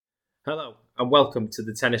Hello and welcome to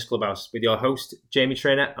the Tennis Clubhouse with your host Jamie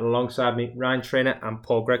Trainer and alongside me Ryan Trainer and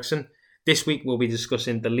Paul Gregson. This week we'll be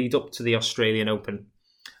discussing the lead up to the Australian Open.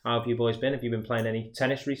 How have you boys been? Have you been playing any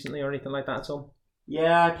tennis recently or anything like that at all?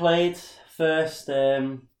 Yeah, I played first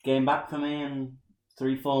game back for me in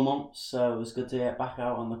 3-4 months, so it was good to get back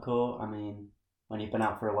out on the court. I mean, when you've been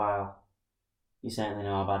out for a while, you certainly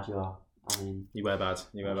know how bad you are. I mean, you were bad.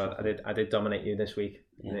 I did dominate you this week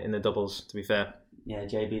in the doubles, to be fair. Yeah,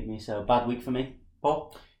 Jay beat me, so bad week for me.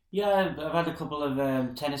 Paul? Yeah, I've had a couple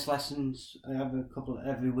of tennis lessons. I have a couple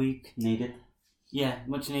every week. Needed? Yeah,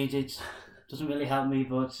 much needed. Doesn't really help me,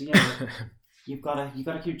 but you've got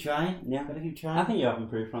to keep trying. Yeah, got to keep trying. I think you have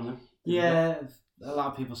improved from them. Yeah, a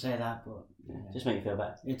lot of people say that, but just make you feel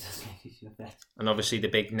better. It does make you feel better. And obviously the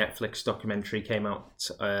big Netflix documentary came out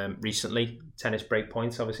recently, Tennis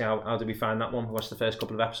Breakpoint. Obviously, how did we find that one? We watched the first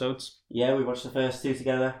couple of episodes. Yeah, we watched the first two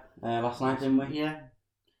together last night, didn't we? Yeah.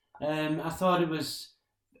 I thought it was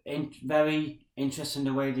very interesting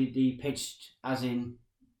the way they pitched, as in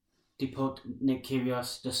they put Nick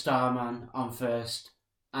Kyrgios, the star man, on first,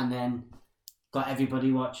 and then got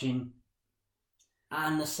everybody watching.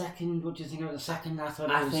 And the second, what do you think about the second? I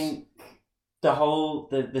think the whole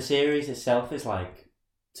the series itself is like,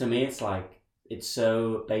 to me, it's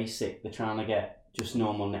so basic. They're trying to get just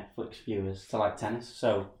normal Netflix viewers to like tennis.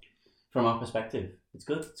 So from our perspective, it's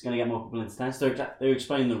good. It's going to get more people into tennis. They're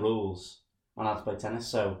explaining the rules on how to play tennis.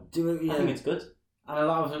 So I think it's good. And a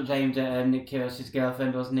lot of it was aimed at Nick Kyrgios'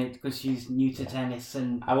 girlfriend, wasn't it? Because she's new to tennis.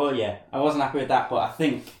 And I wasn't happy with that, but I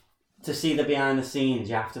think to see the behind the scenes,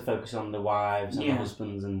 you have to focus on the wives and the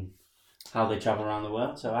husbands and how they travel around the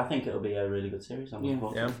world. So I think it'll be a really good series.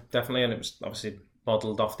 Yeah, definitely. And it was obviously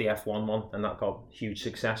modelled off the F1 one, and that got huge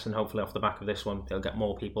success. And hopefully off the back of this one, they'll get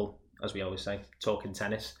more people, as we always say, talking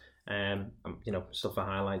tennis. Stuff for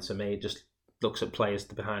highlights for me. It just looks at players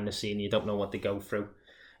behind the scene. You don't know what they go through.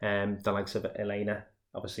 The likes of Elena,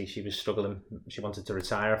 obviously she was struggling. She wanted to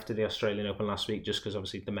retire after the Australian Open last week, just because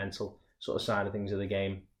obviously the mental sort of side of things of the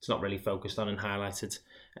game, it's not really focused on and highlighted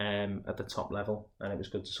at the top level. And it was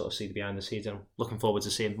good to sort of see the behind the scenes. And I'm looking forward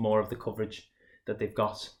to seeing more of the coverage that they've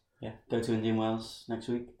got. Yeah, go to Indian Wells next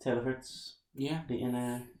week. Taylor Fritz. Yeah, beating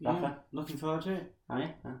Rafa. Looking forward to it. Oh,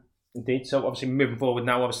 yeah. Indeed. So obviously moving forward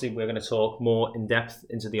now, obviously we're going to talk more in depth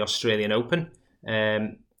into the Australian Open.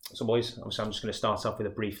 So boys, obviously I'm just going to start off with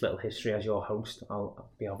a brief little history as your host.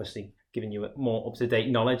 I'll be obviously giving you more up-to-date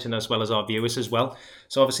knowledge, and as well as our viewers as well.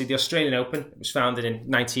 So obviously the Australian Open was founded in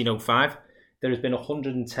 1905. There has been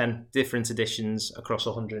 110 different editions across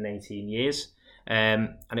 118 years.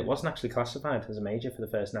 And it wasn't actually classified as a major for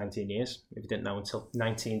the first 19 years, if you didn't know, until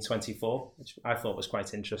 1924, which I thought was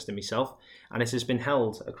quite interesting myself. And it has been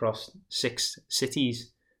held across 6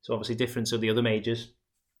 cities. So obviously different to the other majors.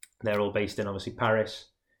 They're all based in obviously Paris,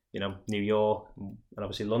 New York, and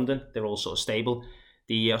obviously London. They're all sort of stable.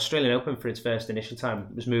 The Australian Open, for its first initial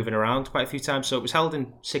time, was moving around quite a few times. So it was held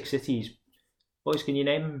in 6 cities. Boys, can you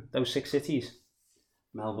name those 6 cities?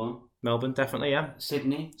 Melbourne, definitely, yeah.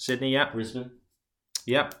 Sydney, yeah. Brisbane.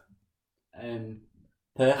 Yep.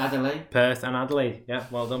 Perth. Perth and Adelaide. Yeah,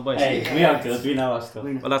 well done, boys. Hey, we are good. We know our stuff.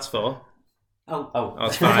 Well, that's 4. Oh,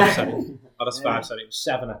 that's 5. Sorry. Oh, that's 5. Sorry, it was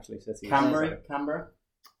 7 actually. Cities. Canberra. Is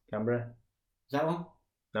that one?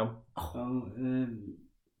 No.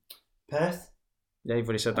 Perth. Yeah, you've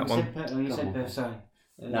already said that one. You said Perth. Sorry.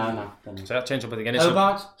 No. So I'll change up again.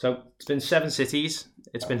 Hobart. So it's been 7 cities.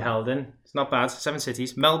 It's been held in. It's not bad. 7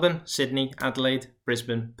 cities: Melbourne, Sydney, Adelaide,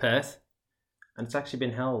 Brisbane, Perth. And it's actually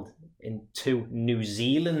been held in 2 New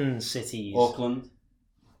Zealand cities. Auckland.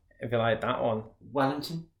 If you like that one.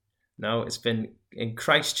 Wellington. No, it's been in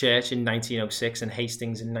Christchurch in 1906 and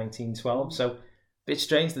Hastings in 1912. So a bit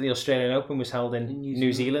strange that the Australian Open was held in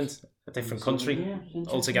New Zealand, a different country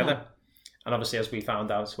altogether. And obviously, as we found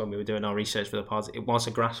out when we were doing our research for the pod, it was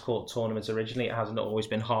a grass court tournament originally. It hasn't always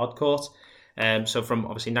been hard court. So from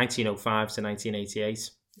obviously 1905 to 1988,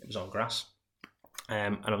 it was on grass.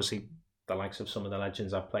 And obviously, the likes of some of the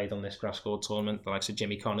legends I've played on this grass court tournament, the likes of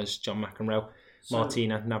Jimmy Connors, John McEnroe,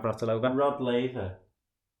 Martina Navratilova. Rod Laver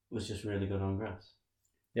was just really good on grass.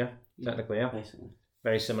 Yeah, technically, yeah. Basically.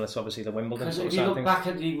 Very similar to obviously the Wimbledon Because sort if of you side look things. back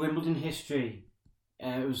at the Wimbledon history,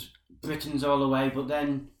 it was Britons all the way, but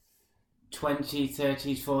then 20s,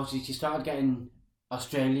 30s, 40s, you started getting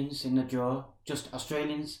Australians in the draw, just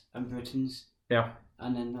Australians and Britons. Yeah.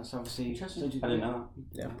 And then that's obviously interesting. I didn't know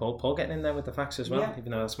that. Yeah, Paul getting in there with the facts as well,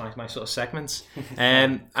 even though that's my sort of segments.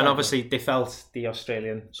 And obviously they felt, the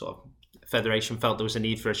Australian sort of federation felt there was a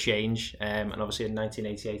need for a change, and obviously in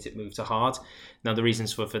 1988 it moved to hard. Now the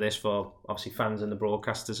reasons for this, for obviously fans and the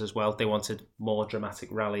broadcasters as well, they wanted more dramatic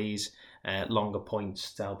rallies, longer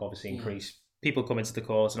points to help obviously increase people coming to the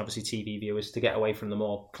court and obviously TV viewers to get away from the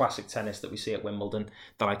more classic tennis that we see at Wimbledon,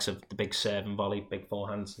 the likes of the big serve and volley, big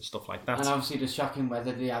forehands and stuff like that. And obviously the shocking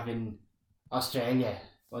weather they have in Australia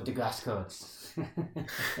or the grass courts.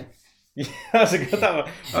 Yeah,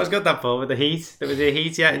 that was good, that ball with the heat. There was a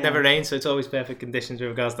heat, it never rains, so it's always perfect conditions with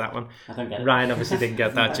regards to that one. I don't get it. Ryan obviously didn't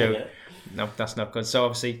get that joke. Get No, that's not good. So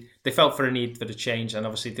obviously they felt for a need for the change, and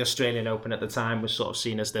obviously the Australian Open at the time was sort of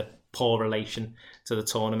seen as the poor relation to the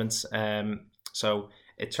tournament. So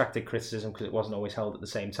it attracted criticism because it wasn't always held at the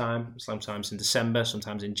same time. Sometimes in December,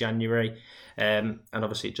 sometimes in January, and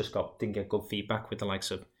obviously it just didn't get good feedback with the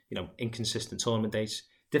likes of inconsistent tournament dates,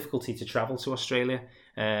 difficulty to travel to Australia.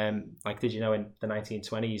 Did you know in the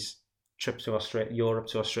 1920s, trip to Europe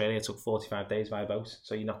to Australia took 45 days by boat,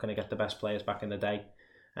 so you're not going to get the best players back in the day.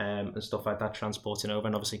 And stuff like that, transporting over.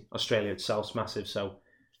 And obviously Australia itself's massive, so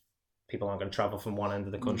people aren't going to travel from one end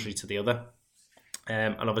of the country to the other.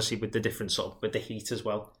 And obviously with the different with the heat as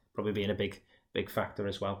well, probably being a big factor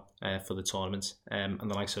as well for the tournament. And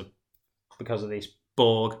the likes of, because of these,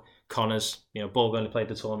 Borg, Connors, Borg only played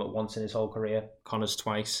the tournament once in his whole career, Connors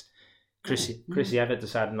twice. Chrissy Evert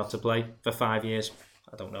decided not to play for 5 years.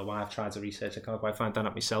 I don't know why. I've tried to research. I can't quite find that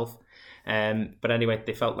out myself. But anyway,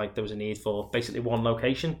 they felt like there was a need for basically one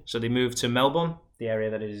location. So they moved to Melbourne, the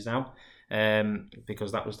area that it is now,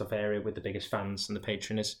 because that was the area with the biggest fans and the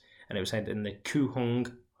patronage. And it was held in the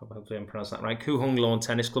Koohung, hopefully I'm pronouncing that right, Koohung Lawn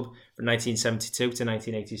Tennis Club from 1972 to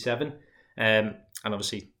 1987. And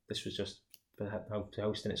obviously this was just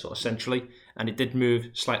hosting it sort of centrally. And it did move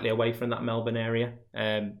slightly away from that Melbourne area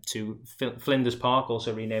to Flinders Park,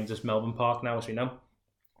 also renamed as Melbourne Park now, as we know,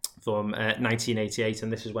 from 1988,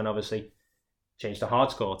 and this is when obviously changed to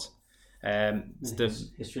hard court.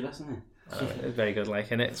 History lesson it's very good,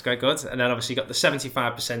 isn't it? It's quite good. And then obviously got the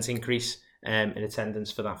 75% increase in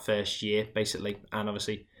attendance for that first year, basically. And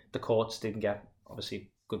obviously the courts didn't get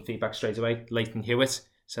obviously good feedback straight away. Leighton Hewitt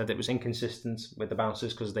said it was inconsistent with the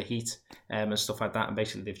bouncers because of the heat and stuff like that. And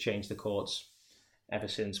basically they've changed the courts ever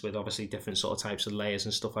since, with obviously different sort of types of layers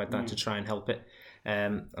and stuff like that to try and help it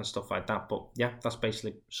and stuff like that. But yeah, that's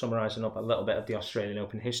basically summarising up a little bit of the Australian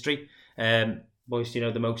Open history. Boys, do you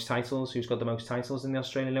know the most titles? Who's got the most titles in the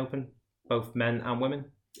Australian Open, both men and women?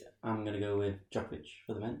 I'm going to go with Djokovic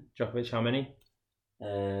for the men. Djokovic, how many?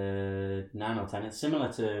 9 or 10. It's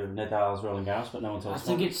similar to Nadal's Roland Garros, but no one talks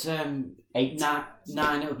about it. I think it's 8.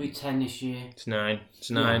 9, it'll be 10 this year. It's 9.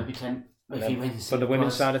 It's 9. Yeah, it'll be 10 if he wins. For the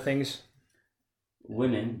women's side of things?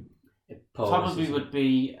 Women, probably would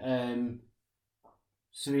be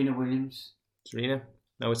Serena Williams. Serena?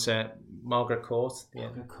 No, it's Margaret Court,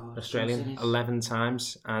 Australian, 11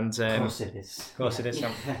 times. And, of course it is. Of course it is.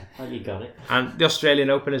 Oh, you got it. And the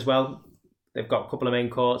Australian Open as well. They've got a couple of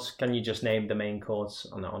main courts. Can you just name the main courts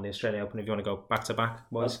on the Australian Open if you want to go back to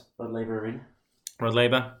back, boys? Rod Laver Arena. Rod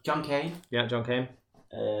Laver. John Cain. Yeah, John Cain.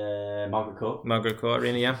 Margaret Court. Margaret Court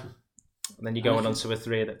Arena, yeah. And then you're going on to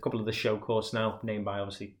a couple of the show courts now, named by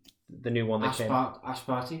obviously the new one that came. Ash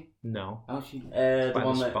Barty? No. Oh, the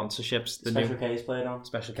one that sponsorships. The Special new K's played on.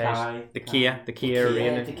 Special K's. The Kia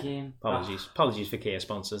Arena. The Kia. Apologies for Kia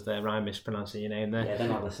sponsors there. I'm mispronouncing your name there. Yeah, they're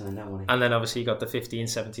not listening, don't worry. And then obviously you got the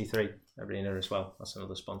 1573 Arena as well. That's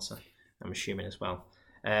another sponsor, I'm assuming as well.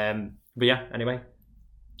 But yeah, anyway,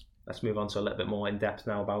 let's move on to a little bit more in depth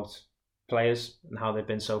now about players and how they've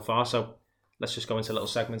been so far. So let's just go into little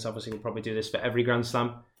segments. Obviously, we'll probably do this for every Grand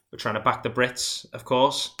Slam. We're trying to back the Brits, of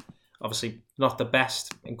course. Obviously, not the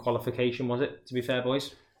best in qualification, was it? To be fair,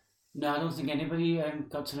 boys. No, I don't think anybody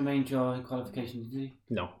got to the main draw in qualification, did they?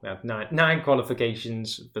 No, we had nine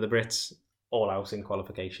qualifications for the Brits, all out in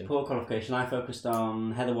qualification. Poor qualification. I focused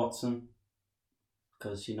on Heather Watson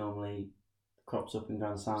because she normally crops up in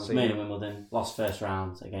Grand Slams. So Made in Wimbledon, lost first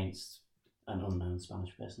round against an unknown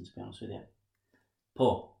Spanish person, to be honest with you.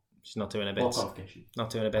 Poor. She's not doing a bit. Poor qualification.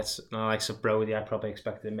 Not doing a bit. No, like Brody, I probably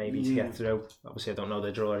expected maybe to get through. Obviously, I don't know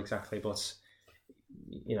the draw exactly, but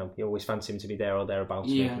you always fancy him to be there or thereabouts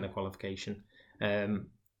making the qualification. And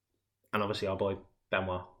obviously, our boy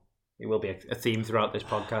Benoit. It will be a theme throughout this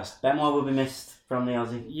podcast. Benoit will be missed from the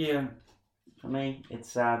Aussie. Yeah. For me,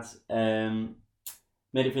 it's sad.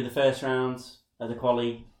 Made it through the first round of the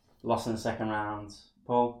quali, lost in the second round.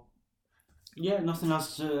 Paul? Yeah, nothing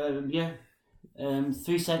else to...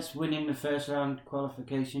 3 sets winning the first round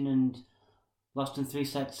qualification and lost in 3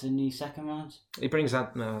 sets in the second round. He brings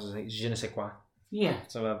that, je ne sais quoi. Yeah.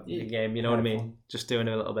 So the game, you know what I mean? Just doing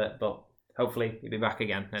it a little bit, but hopefully he'll be back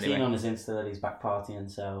again anyway. Seen on his Insta that he's back partying,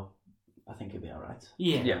 so I think he'll be alright.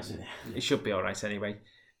 Yeah. It should be alright anyway.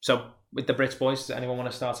 So with the Brits, boys, does anyone want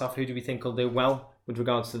to start off? Who do we think will do well with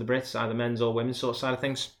regards to the Brits, either men's or women's sort of side of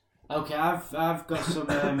things? Okay, I've got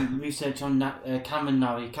some research on that, Cam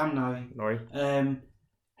Norrie,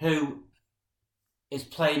 who is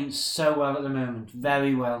playing so well at the moment,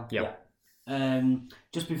 very well. Yeah.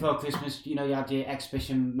 Just before Christmas, you had the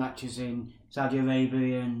exhibition matches in Saudi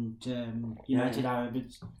Arabia and United Arab.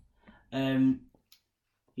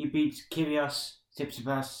 He beat Kyrgios,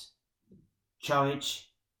 Tsitsipas, Chorich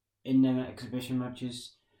in the exhibition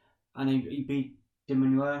matches, and he beat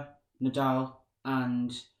Diminuer, Nadal,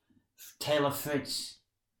 and Taylor Fritz,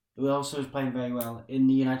 who also is playing very well in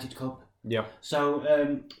the United Cup. Yeah. So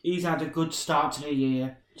he's had a good start to the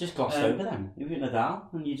year. Just glossed over them. You beat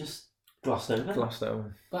Nadal, and you just glossed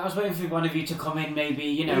over. But I was waiting for one of you to come in, maybe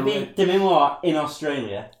You beat Diminuer in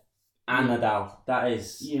Australia and Yeah. Nadal. That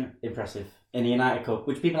is impressive in the United Cup,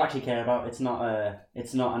 which people actually care about. It's not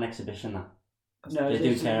an exhibition. They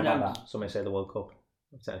do care about that. Some may say the World Cup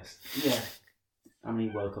of tennis. Yeah. How many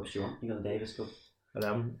World Cups do you want? You got the Davis Cup.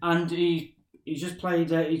 And he's just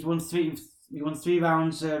played. He's won three. He won 3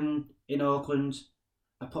 rounds in Auckland.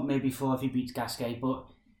 I put maybe 4 if he beats Gasquet, but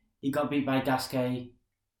he got beat by Gasquet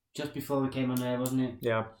just before we came on air, wasn't it?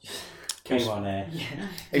 Yeah. Came on air. Yeah.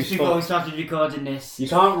 Just before we started recording this. You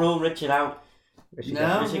can't rule Richard out. Richard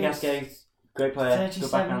Gasquet, great player.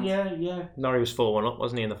 37, yeah. Norrie was 4-1 up,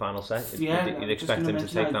 wasn't he, in the final set? You'd expect him to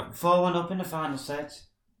take that. 4-1 up in the final set.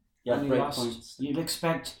 Yeah, and great lost. points. You'd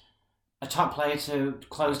expect a top player to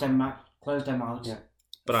close them out. Yeah.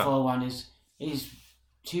 But 4-1 is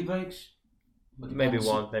 2 breaks. Maybe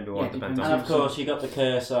one, depends on. And of course, you got the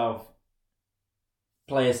curse of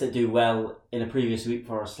players that do well in a previous week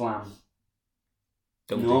for a slam.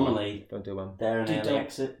 Don't do well. They're an early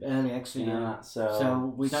exit. You know that,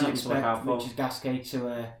 so we don't expect Richard Gasquet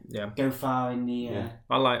to go far in the.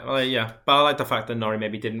 I like the fact that Norrie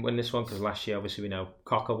maybe didn't win this one, because last year obviously we know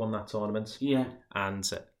Cocker won that tournament. Yeah. And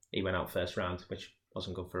he went out first round, which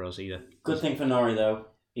wasn't good for us either. Good thing for Norrie though,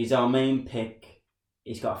 he's our main pick.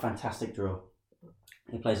 He's got a fantastic draw.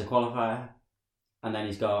 He plays a qualifier, and then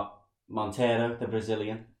he's got Monteiro, the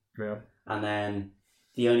Brazilian. Yeah. And then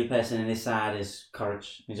the only person in his side is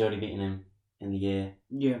Coric. He's already beaten him in the year.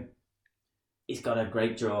 Yeah. He's got a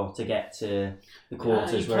great draw to get to the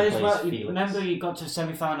quarters he where he plays plays well. Felix. Remember, he got to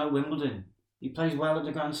semi-final at Wimbledon. He plays well at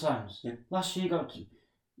the Grand Slams. Yeah. Last year,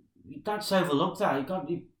 that's overlooked. That he got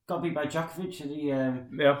beat by Djokovic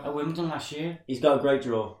at Wimbledon last year. He's got a great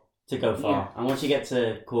draw to go far, and once you get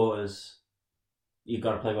to quarters, you've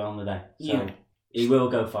got to play well on the day. So he will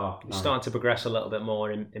go far. He's starting to progress a little bit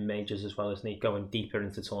more in majors as well, isn't he? Going deeper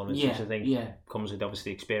into tournaments, which I think comes with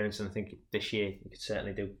obviously experience, and I think this year you could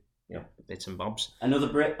certainly do bits and bobs. Another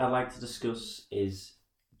Brit I'd like to discuss is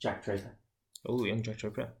Jack Draper. Oh, young Jack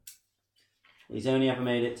Draper. He's only ever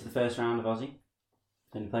made it to the first round of Aussie.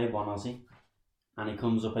 Then he played one Aussie, and he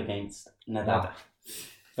comes up against Nadal.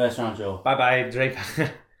 First round draw. Bye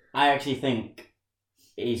Draper. I actually think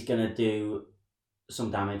he's going to do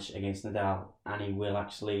some damage against Nadal, and he will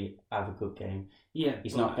actually have a good game. Yeah.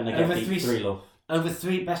 He's not going to get beat 3-love.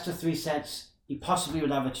 Over best of 3 sets, he possibly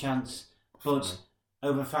would have a chance, but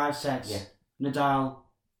over 5 sets, Nadal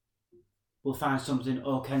will find something,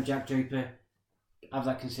 or can Jack Draper have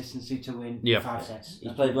that consistency to win 5 sets?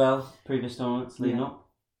 He's played well previous tournaments leading up,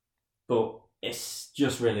 but it's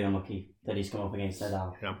just really unlucky that he's come up against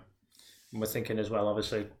Nadal. Yeah. And we're thinking as well,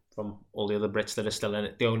 obviously, from all the other Brits that are still in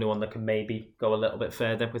it, the only one that can maybe go a little bit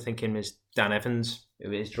further, we're thinking, is Dan Evans,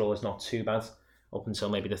 who his draw is not too bad up until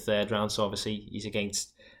maybe the 3rd round. So obviously he's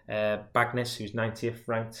against Bagnis, who's 90th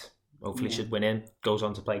ranked. Hopefully should win in. Goes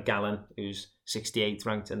on to play Gallen, who's 68th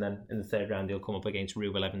ranked, and then in the 3rd round he'll come up against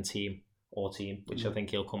Rublev team, which I think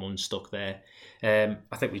he'll come unstuck there.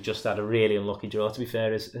 I think we just had a really unlucky draw, to be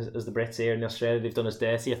fair, as the Brits here in Australia. They've done us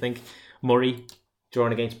dirty. I think Murray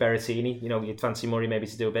drawing against Berrettini. You'd fancy Murray maybe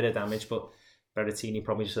to do a bit of damage, but Berrettini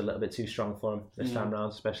probably just a little bit too strong for him this time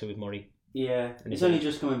round, especially with Murray. Yeah, he's only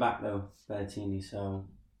just coming back though, Berrettini, so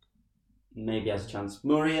maybe has a chance.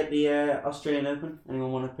 Murray at the Australian Open.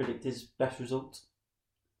 Anyone want to predict his best result?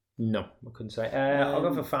 No, I couldn't say. I'll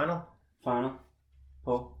go for final. Final.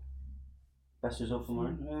 Paul? Best result for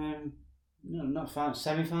Murray? No, not final.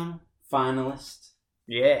 Semi-final? Finalist.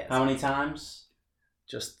 Yeah. How many times?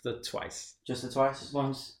 Just the twice. Just the twice?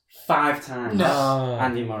 Once. 5 times. No.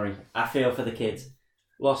 Andy Murray. I feel for the kids.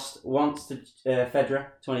 Lost once to Federer,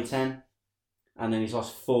 2010, and then he's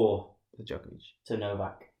lost 4 to Djokovic, to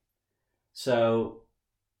Novak. So,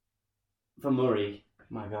 for Murray,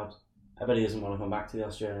 my God, I bet he doesn't want to come back to the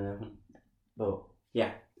Australian Open. But,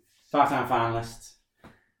 yeah, 5-time finalist,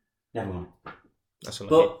 never won.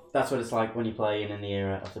 But that's what it's like when you're playing in the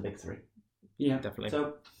era of the big 3. Yeah, definitely.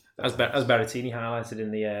 So, as Berrettini highlighted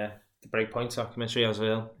in the the Breakpoint documentary as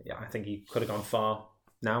well. Yeah, I think he could have gone far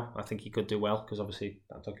now. I think he could do well because obviously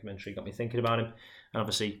that documentary got me thinking about him. And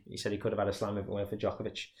obviously he said he could have had a slam if it weren't for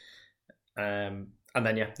Djokovic. And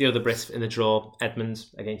then, the other Brits in the draw,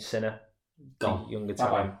 Edmonds against Sinner. Gone. Young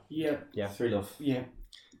Italian. Yeah. 3-love. Yeah.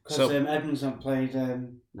 Because So- Edmonds hasn't played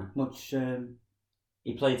much.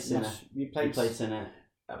 He played Sinner. He He played Sinner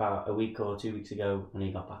about a week or 2 weeks ago when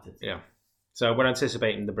he got battered. Yeah. So we're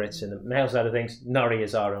anticipating the Brits in the male side of things. Norrie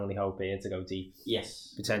is our only hope here to go deep.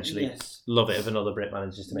 Yes. Potentially. Yes. Love it if another Brit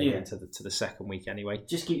manages to make Yeah. it to the second week anyway.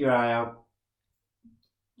 Just keep your eye out.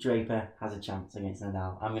 Draper has a chance against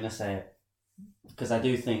Nadal. I'm going to say it. Because I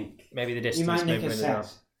do think... Maybe the He distance. might nick maybe a win it out.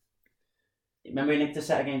 set. Remember he nicked a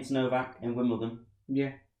set against Novak in Wimbledon?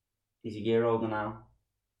 Yeah. He's a year older now.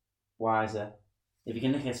 Wiser. If you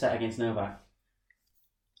can nick a set against Novak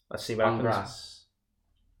Let's see what on happens. grass,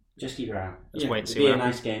 just keep your eye out. Let's wait and It'd see be what a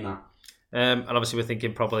happens. nice game, that. And obviously we're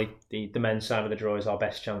thinking probably the men's side of the draw is our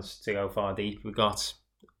best chance to go far deep. We've got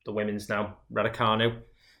the women's now, Raducanu.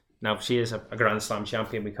 Now she is a Grand Slam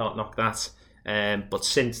champion, we can't knock that. But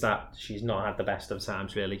since that, she's not had the best of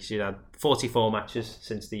times really. She's had 44 matches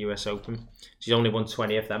since the US Open. She's only won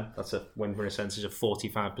 20 of them. That's a win percentage of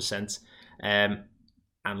 45%.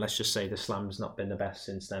 And let's just say the Slam's not been the best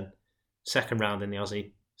since then. Second round in the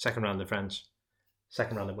Aussie, second round in French,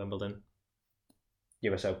 second round in Wimbledon,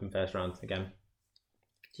 US Open first round again.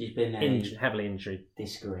 She's been Heavily injured.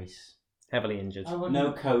 disgrace. Heavily injured. I wouldn't-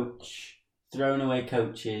 No coach, throwing away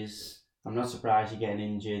coaches. I'm not surprised you're getting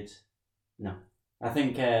injured. No. I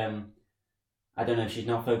think, I don't know if she's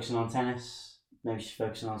not focusing on tennis. Maybe she's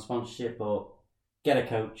focusing on sponsorship, but get a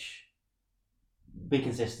coach. Be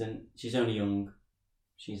consistent. She's only young.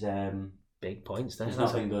 She's Big points there. It's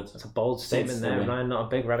That's not been good. That's a bold statement Since the there, win. and I'm not a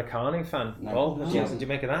big Raducanu fan. No. Well, No. what did you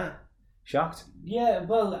make of that? Shocked? Yeah,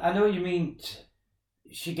 well, I know what you mean.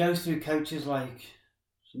 She goes through coaches like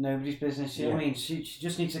nobody's business. You know what I mean? She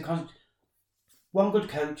just needs to one good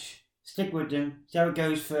coach, stick with them, see how it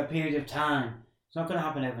goes for a period of time. It's not going to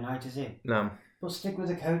happen overnight, is it? No. But stick with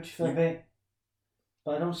the coach for a bit.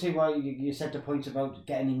 But I don't see why you said the point about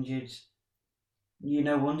getting injured.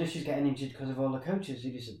 No wonder she's getting injured because of all the coaches.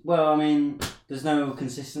 You just, Well, I mean, there's no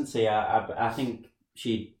consistency. I think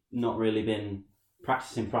she'd not really been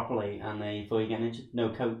practicing properly, and they thought you're getting injured. No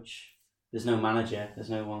coach. There's no manager. There's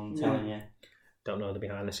no one telling you. Don't know the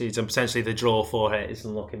behind the scenes, and potentially the draw for her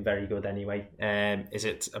isn't looking very good anyway. Is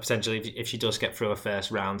it potentially if she does get through her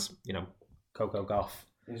first round, Coco Gauff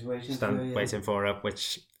is waiting waiting for her,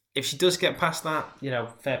 which if she does get past that,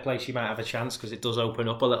 fair play, she might have a chance because it does open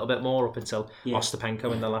up a little bit more up until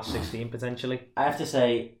Ostapenko in the last 16 potentially. I have to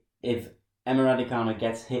say, if Emma Raducanu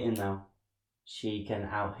gets hitting though, she can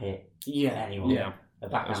out-hit anyone. Yeah. Her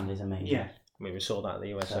backhand is amazing. Yeah. I mean, we saw that at the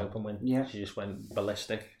US Open when she just went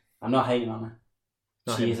ballistic. I'm not hating on her.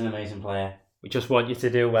 Not She hating. is an amazing player. We just want you to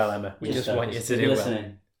do well, Emma. We just want you focus. to If do you're well.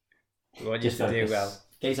 listening, We want you just to do focus. well.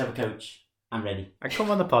 Get yourself a coach. I'm ready. And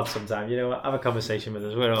come on the pod sometime, have a conversation with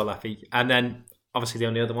us. We're all happy. And then, obviously, the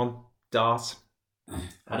only other one, Dart.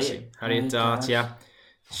 Harriet Dart, yeah.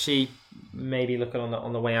 She may be looking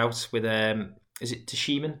on the way out with, is it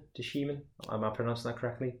Tashiman? Am I pronouncing that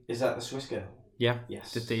correctly? Is that the Swiss girl? Yeah.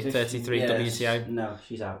 Yes. The 33 WTA. No,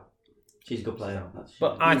 she's out. She's a good player.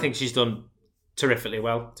 But I think she's done terrifically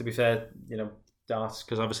well, to be fair, Dart,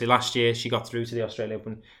 because obviously last year she got through to the Australian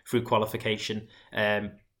Open through qualification,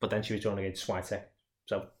 but then she was drawn against Swiatek.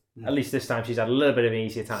 So at least this time she's had a little bit of an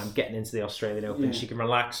easier time getting into the Australian Open. Yeah. She can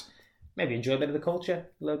relax, maybe enjoy a bit of the culture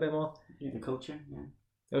a little bit more. The culture, yeah.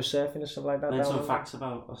 Go surfing and stuff like that. Learn down some there. facts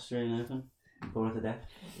about Australian Open. Bored to death.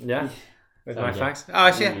 Yeah. With Sorry, my yeah. facts. Oh,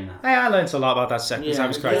 actually, Yeah. I learned a lot about that second. So I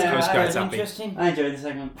was quite happy. Interesting. I enjoyed the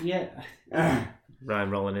segment. Yeah.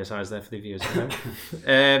 Ryan rolling his eyes there for the viewers.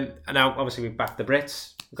 And now, obviously, we've backed the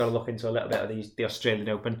Brits. We've got to look into a little bit of the Australian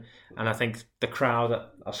Open. And I think the crowd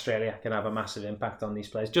at Australia can have a massive impact on these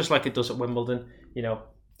players, just like it does at Wimbledon. You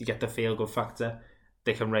get the feel-good factor.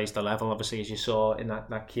 They can raise the level, obviously, as you saw in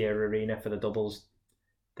that Kia Arena for the doubles.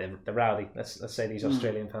 They're rowdy. Let's say these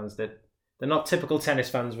Australian fans, they're not typical tennis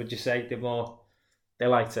fans, would you say? They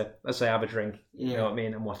like to, let's say, have a drink, you know what I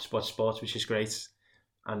mean, and watch sports, which is great.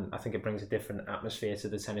 And I think it brings a different atmosphere to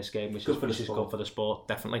the tennis game, which is good for the sport,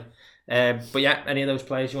 definitely. But yeah, any of those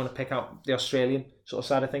players you want to pick out the Australian sort of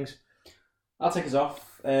side of things? I'll take us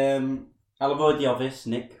off. I'll avoid the obvious,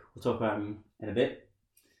 Nick. We'll talk about him in a bit.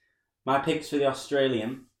 My picks for the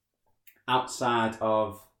Australian, outside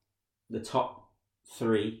of the top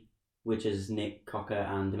three, which is Nick, Cocker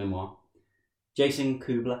and Dememoir, Jason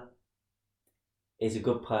Kubler is a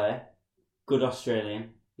good player, good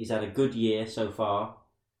Australian. He's had a good year so far,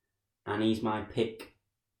 and he's my pick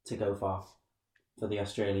to go far for the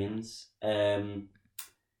Australians. And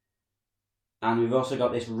we've also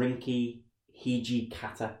got this Rinky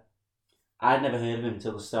Hijikata. I'd never heard of him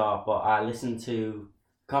till the start, but I listened to,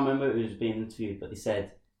 can't remember who was being interviewed, but they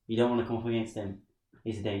said, you don't want to come up against him.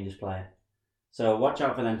 He's a dangerous player. So watch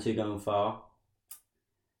out for them two going far.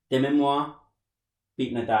 Dememoir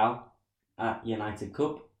beat Nadal at United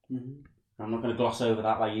Cup. Mm-hmm. I'm not going to gloss over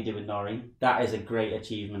that like you did with Noreen. That is a great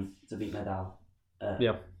achievement to beat Nadal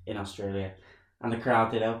in Australia. And the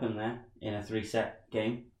crowd did help him there in a 3-set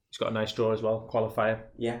game. He's got a nice draw as well, qualifier.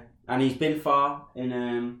 Yeah, and he's been far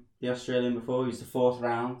in the Australian before. He was the 4th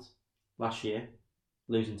round last year,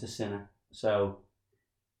 losing to Sinner. So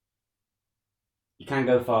you can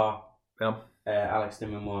go far. Yeah. Alex de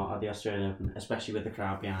Minaur at the Australian Open, especially with the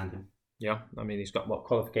crowd behind him. Yeah, I mean, he's got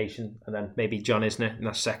qualification, and then maybe John Isner in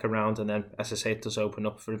that second round, and then as I say, it does open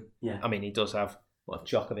up for him. Yeah. I mean, he does have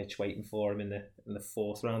Djokovic waiting for him in the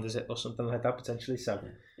 4th round, is it, or something like that potentially? So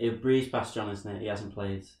he'll breeze past John Isner. He hasn't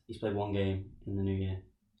played. He's played one game in the new year,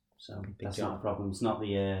 so that's not a problem. It's not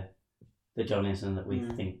the John Isner that we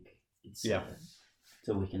think. It's a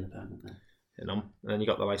weekend opponent there. And then you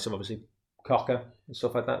got the likes of obviously Cocker and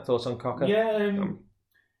stuff like that. Thoughts on Cocker? Yeah,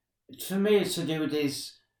 for me, it's to do with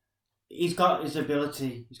his. He's got his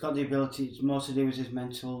ability. He's got the ability. It's more to do with his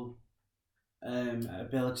mental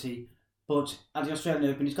ability. But at the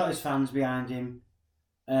Australian Open, he's got his fans behind him.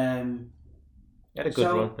 He had a good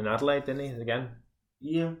run in Adelaide, didn't he? Again.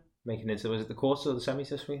 Yeah. Making it to, was it the quarters or the semis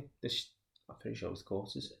this week? I'm pretty sure it was the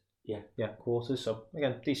quarters. Yeah, quarters. So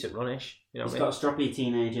again, decent run-ish. He's got a stroppy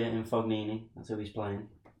teenager in Fognini. That's who he's playing.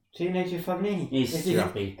 Teenager Fognini? He's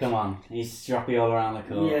stroppy. Come on. He's stroppy all around the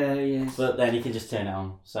court. Yeah, he is. But then he can just turn it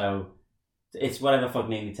on. So it's whatever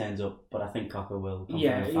Fognini turns up, but I think Cocker will.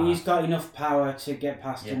 Yeah, he's got enough power to get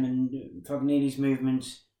past him, and Fognini's movement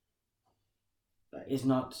is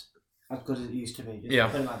not as good as it used to be.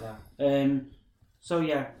 Just put it like that. So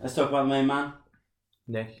yeah, let's talk about the main man,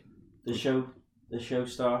 Nick, the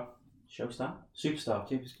superstar.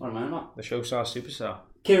 What am I not? The superstar.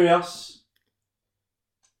 Kyrgios.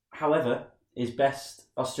 However, his best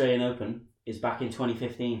Australian Open is back in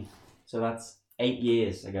 2015, so that's 8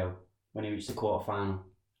 years ago when he reached the quarterfinal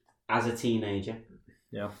as a teenager.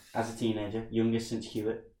 Yeah. As a teenager, youngest since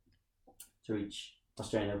Hewitt to reach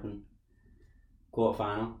Australian Open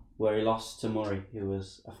quarterfinal, where he lost to Murray, who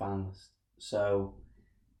was a finalist. So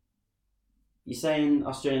you're saying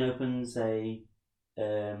Australian Opens they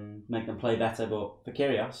make them play better, but for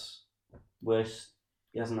Kyrgios, worse.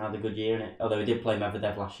 He hasn't had a good year in it, although he did play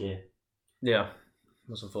Medvedev last year. Yeah,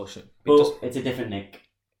 that's unfortunate. But it's a different Nick.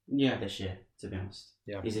 Yeah, this year, to be honest.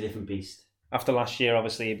 Yeah, he's a different beast. After last year,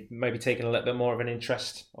 obviously, maybe taking a little bit more of an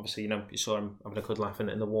interest. Obviously, you saw him having a good laugh in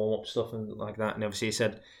the warm-up stuff and like that. And obviously, he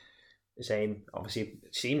said his aim, obviously,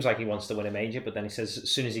 it seems like he wants to win a major, but then he says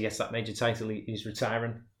as soon as he gets that major title, he's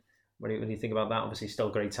retiring. When you think about that, obviously, still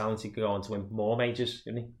great talent. He could go on to win more majors,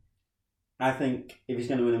 couldn't he? I think if he's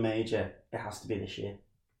going to win a major, it has to be this year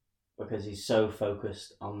because he's so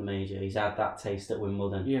focused on the major. He's had that taste at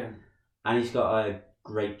Wimbledon. Yeah. And he's got a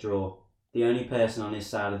great draw. The only person on his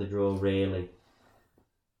side of the draw really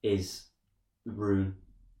is Rune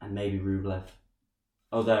and maybe Rublev.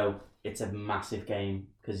 Although it's a massive game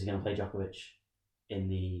because he's going to play Djokovic in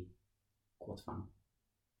the quarterfinal.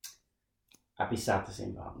 I'd be sad to see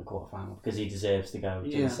him go out in the quarterfinal because he deserves to go to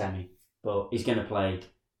the semi. But he's going to play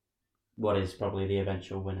what is probably the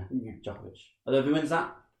eventual winner, Djokovic. Although if he wins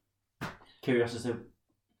that, Kyrgios is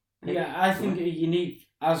Yeah, I think you need,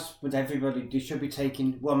 as with everybody, they should be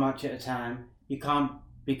taking one match at a time. You can't,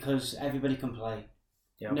 because everybody can play.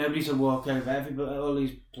 Yep. Nobody's a walkover. Everybody, all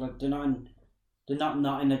these, they're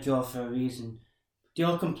not in the draw for a reason. They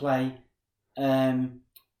all can play.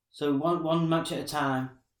 So one match at a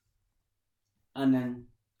time, and then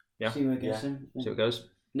see where it gets him. See how it goes.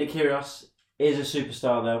 Nick Kyrgios is a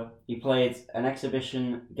superstar though. He played an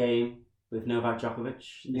exhibition game with Novak Djokovic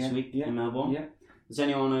this week in Melbourne. Yeah. Does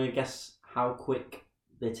anyone want to guess how quick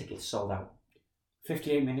their tickets sold out?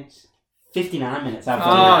 58 minutes. 59 minutes.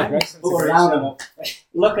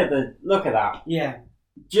 Look at that. Yeah.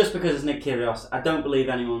 Just because it's Nick Kyrgios, I don't believe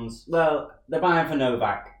anyone's. Well, they're buying for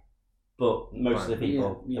Novak, but most of the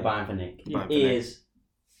people are buying for Nick. Yeah. He is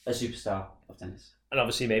a superstar of tennis. And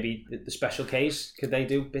obviously, maybe the special case, could they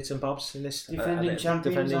do bits and bobs in this? Defending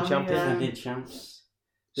champions. Defending champs.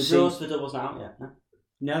 The draws for doubles not out yet, no?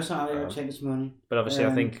 No, it's not out yet. Check this morning. But obviously,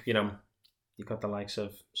 I think, you've got the likes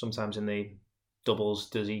of, sometimes in the doubles,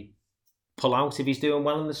 does he pull out if he's doing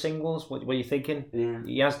well in the singles? What are you thinking? Yeah.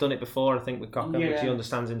 He has done it before, I think, with Cocker, which he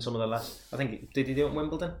understands in some of the less. I think, did he do it in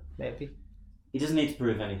Wimbledon? Maybe. He doesn't need to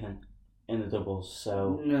prove anything in the doubles,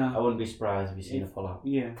 so No. I wouldn't be surprised if you've seen a pull-out.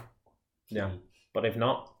 Yeah. Yeah. But if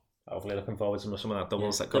not, hopefully looking forward to some of that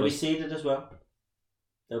doubles that They'll be covers. seeded as well.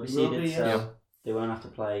 They'll be Will seeded, be, so yeah. they won't have to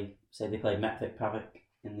play. Say they played Metvic Pavic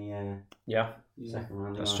in the Yeah. second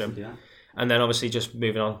round. That's They won't true. have to do that. And then obviously just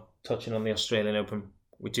moving on, touching on the Australian Open,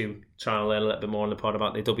 we do try and learn a little bit more in the pod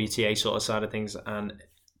about the WTA sort of side of things. And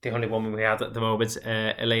the only one we had at the moment,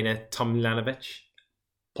 Elena Tomljanovic,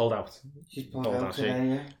 pulled out. She's pulled out she today,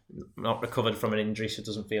 yeah. not recovered from an injury, so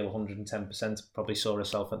doesn't feel 110%. Probably saw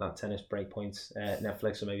herself at that tennis breakpoint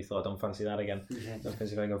Netflix, or maybe thought, I don't fancy that again. Yeah. Don't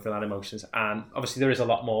fancy going through that emotions. And obviously there is a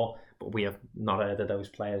lot more, but we have not heard of those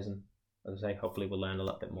players. And as I say, hopefully we'll learn a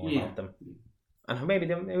little bit more about them. And maybe,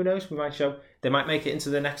 who knows, we might they might make it into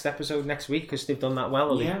the next episode next week because they've done that well,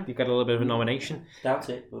 or they've got a little bit of a nomination. Doubt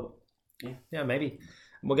it, but yeah. Yeah, maybe.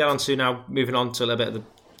 We'll get on to now, moving on to a little bit of the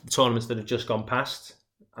tournaments that have just gone past.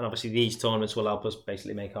 And obviously these tournaments will help us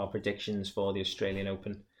basically make our predictions for the Australian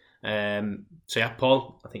Open. So yeah,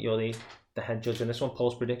 Paul, I think you're the head judge in this one.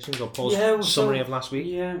 Paul's predictions or Paul's summary of last week?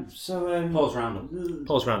 Yeah, so... Paul's roundup.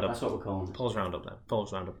 Paul's roundup. That's what we're calling it. Paul's roundup then.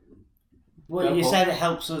 Paul's roundup. Well, you said it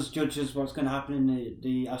helps us judges what's going to happen in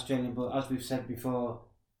the Australian, but as we've said before,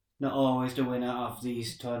 not always the winner of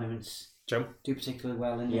these tournaments Joe? do particularly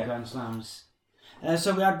well in the Grand Slams.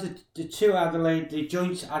 So we had the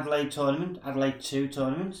joint Adelaide tournament, Adelaide 2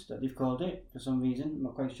 tournament that they've called it for some reason, I'm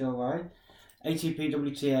not quite sure why. ATP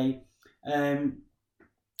WTA.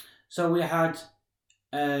 So we had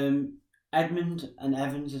Edmund and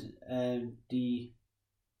Evans, the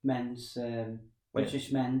men's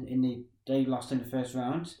British men they lost in the first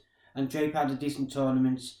round, and Draper had a decent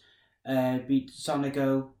tournament. Beat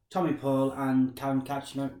Sonigo, Tommy Paul, and Karen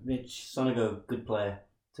Kacmanovic. Sonigo, good player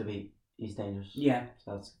to beat. He's dangerous. Yeah.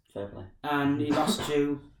 So that's fair play. And he lost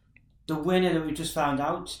to the winner that we just found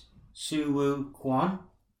out, Suwoo Kwon.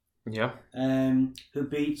 Yeah. Who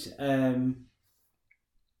beat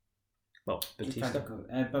Batista.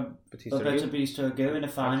 Batista Agut in the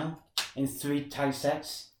final in 3 tight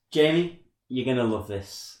sets. Jamie, you're gonna love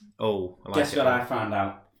this. Oh, I like Guess it. what I found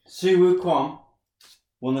out? Suwoo Kwon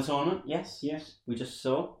won the tournament. Yes. We just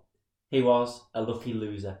saw. He was a lucky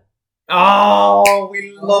loser. Oh,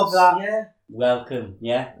 we love that. Yeah. Welcome.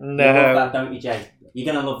 Yeah. No. You love that, don't you, Jay?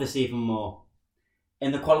 You're gonna love this even more.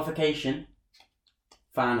 In the qualification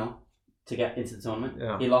final to get into the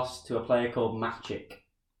tournament, he lost to a player called Matchik.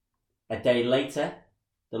 A day later,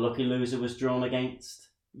 the lucky loser was drawn against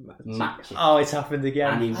Matchik. Oh, it's happened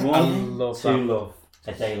again. And he won to love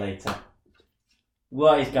a day later.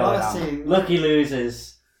 What is going on? Lucky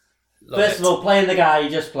losers. First of all, playing the guy you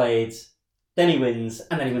just played, then he wins,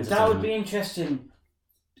 and then he wins the tournament. That would be interesting.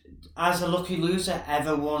 Has a lucky loser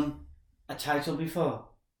ever won a title before?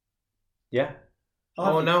 Yeah.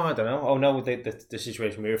 Oh, no, I don't know. Oh, no, the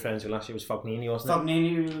situation we were referring to last year was Fognini, wasn't it?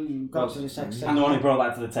 Fognini got to the second. And the one who brought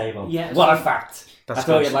that to the table. Yeah. What a fact. I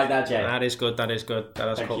thought you'd like that, Jay. That is good. That is cool.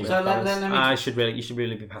 You. So you should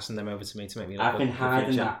really be passing them over to me to make me look I've been good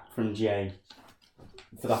hiding that from Jay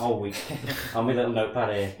for the whole week on my little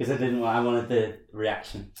notepad here because I wanted the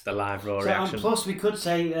reaction. The live raw reaction. And plus, we could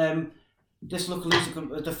say this lucky loser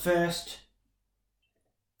was the first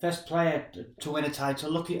player to win a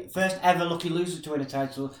title, first ever lucky loser to win a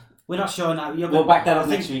title. We're not sure now. We'll back that up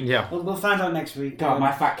next week. Yeah, we'll find out next week. God,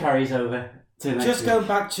 my fat carries over to next week.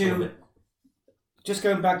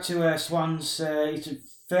 Going back to Swan's. He's the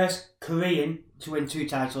first Korean to win 2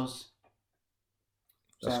 titles.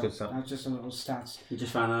 That's good stuff. That's just a little stats. You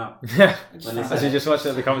just found out. Yeah, as you just watched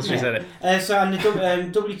it, the commentary said it. So and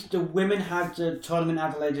the women had the tournament in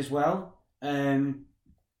Adelaide as well. Belinda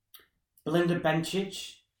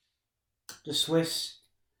Bencic, the Swiss,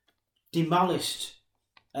 demolished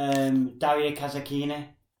Daria Kasatkina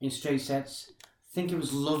in straight sets. I think it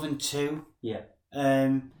was love in 2. Yeah.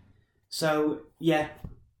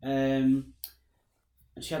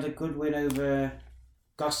 She had a good win over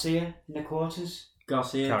Garcia in the quarters.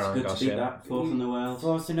 Garcia, it's good to beat that. 4th in the world.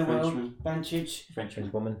 4th in the world. Bencic. French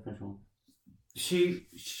woman. She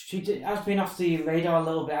has been off the radar a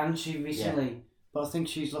little bit, hasn't she, recently? Yeah. But I think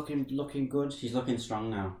she's looking good. She's looking strong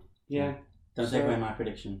now. Yeah. Don't take away my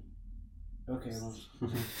prediction. Okay. Well.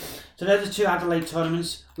 So there's the 2 Adelaide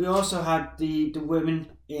tournaments. We also had the women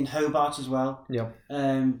in Hobart as well. Yeah.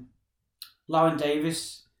 Lauren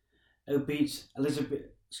Davis, who beat Elizabeth.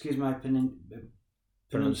 Excuse my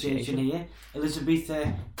pronunciation here.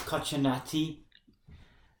 Elisabetta Coccinati.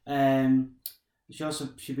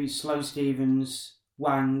 She beat Sloane Stephens,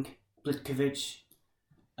 Wang, Blitkovich,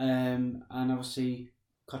 and obviously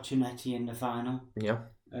Coccinetti in the final. Yeah.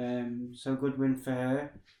 So good win for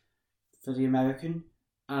her, for the American.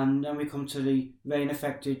 And then we come to the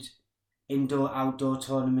rain-affected indoor-outdoor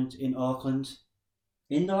tournament in Auckland.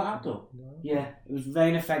 Indoor-outdoor? Yeah, it was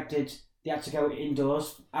rain affected. They had to go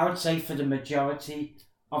indoors. I would say for the majority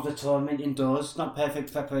of the tournament indoors. Not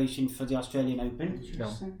perfect preparation for the Australian Open.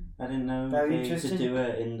 Interesting. I didn't know Very they could interesting. do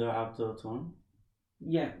an indoor-outdoor tournament.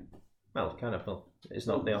 Yeah. Well, kind of. Well, it's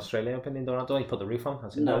not the Australian Open indoor-outdoor. You put the roof on.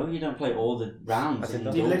 That's No, you don't play all the rounds. That's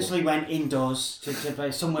indoors. They literally went indoors to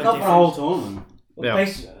play somewhere Not for different. a whole tournament. Well, Yeah.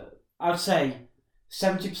 I would say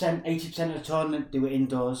 70%, 80% of the tournament they were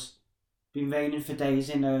indoors. Been raining for days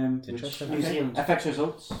in Interesting. New Zealand. Affects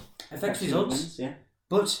results. Affects results. Wins, yeah.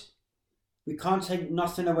 But we can't take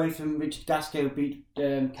nothing away from Richard Gasquet, who beat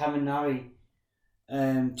Cameron Norrie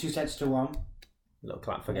 2-1. A little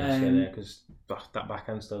clap for Gasquet there, because that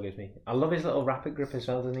backhand still gives me... I love his little rapid grip as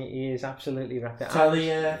well, doesn't he? He is absolutely rapid. Tell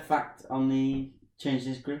the fact on the changed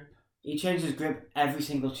his grip. He changed his grip every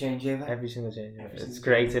single changeover. Every single change. Every It's single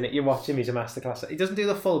great, isn't it? You watch him, he's a masterclass. He doesn't do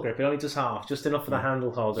the full grip, he only does half, just enough for the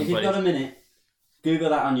handle holding. If you've got a minute, Google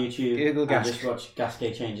that on YouTube. Google and Gasquet. just watch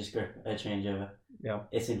Gasquet change his grip, changeover. Yeah.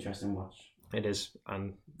 It's interesting to watch. It is,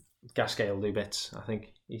 and Gasquet will do bits. I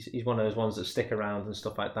think he's one of those ones that stick around and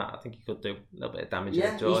stuff like that. I think he could do a little bit of damage.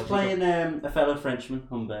 Yeah, to he's playing a fellow Frenchman,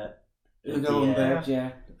 Humbert. Hugo Humbert,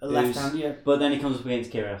 yeah. A left hand, yeah. But then he comes up against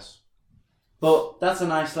Kyrgios. But that's a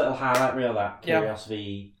nice little highlight reel, that. Yeah. Kyrgios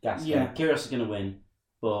v Gasquet. Yeah. Kyrgios is going to win,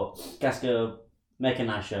 but Gasquet will make a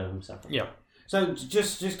nice show of himself. Yeah. So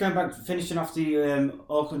just going back, finishing off the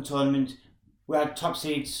Auckland tournament, we had top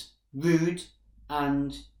seeds Ruud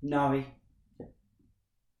and Norrie.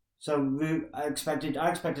 So Ruud, I expected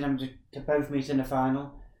them to both meet in the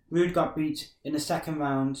final. Ruud got beat in the second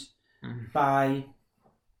round by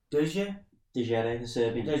Dujia, Dijere, the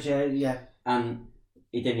Serbian. yeah. And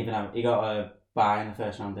he didn't even have... He got a bye in the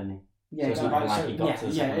first round, didn't he? Yeah, So it's not like he got to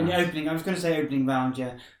the second in the round. opening. I was going to say opening round,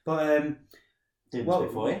 yeah, but Did this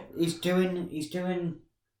before you. he's doing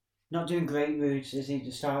not doing great. Ruud, is he?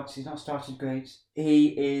 To start, he's not started great. He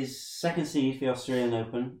is second seed for the Australian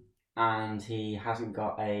Open, and he hasn't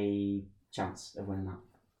got a chance of winning that,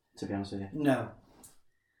 to be honest with you. No,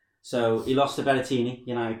 So he lost to Berrettini,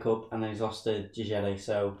 United Cup, and then he's lost to Gigeli.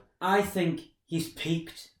 So I think he's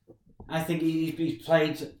peaked. I think he's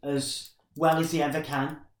played as well as he ever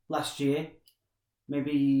can last year,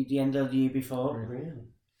 maybe the end of the year before, really,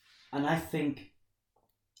 and I think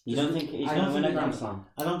you don't think he's going to win a Grand Slam?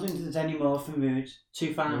 I don't think there's any more from Ruud.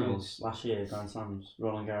 2 finals last year, Grand Slams,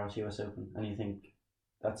 Roland Garros, US Open, and you think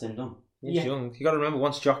that's him done? He's Yeah. young. You got to remember,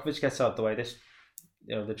 once Djokovic gets out the way, this,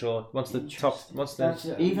 the draw, once the top, once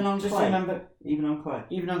the... Even on just clay? remember, Even on clay?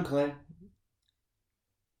 even on clay.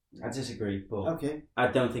 I disagree, but Okay. I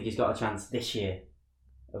don't think he's got a chance this year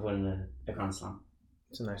of winning a Grand Slam.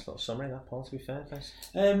 It's a nice little summary, that, Paul, to be fair. Thanks.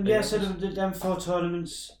 Yeah, so them 4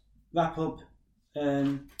 tournaments wrap up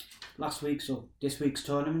last week's or this week's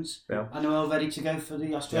tournaments. Yeah. And they're all ready to go for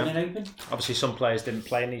the Australian Open. Obviously, some players didn't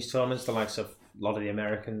play in these tournaments, the likes of a lot of the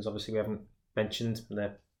Americans, obviously, we haven't mentioned, and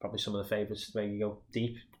they're probably some of the favourites to maybe go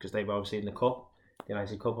deep, because they were obviously in the Cup. The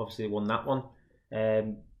United Cup, obviously, they won that one.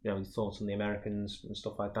 Thoughts on the Americans and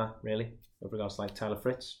stuff like that, really, with regards to like Tyler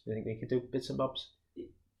Fritz. Do you think they could do bits and bobs?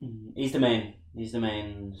 He's the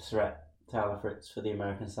main threat, Tyler Fritz, for the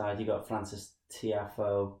American side. You got Francis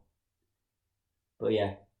Tiafoe. But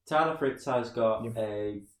yeah, Tyler Fritz has got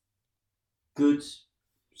a good,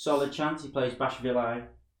 solid chance. He plays Bashvili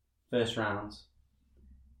first round.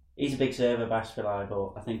 He's a big server, Bashvili,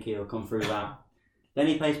 but I think he'll come through that. Then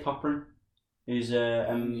he plays Popperin, who's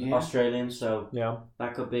Australian, so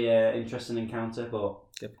that could be an interesting encounter. But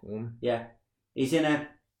yeah, he's in a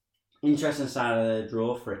interesting side of the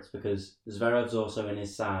draw, Fritz, because Zverev's also in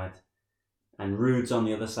his side, and Ruud's on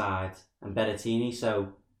the other side, and Berrettini.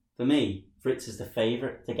 So for me, Fritz is the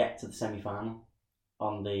favourite to get to the semi-final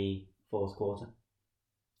on the 4th quarter.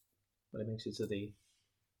 But it makes it to the...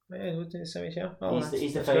 He's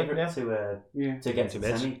the favourite to get to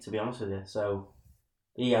the semi, to be honest with you. So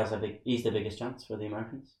he's the biggest chance for the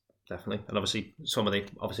Americans. Definitely. And obviously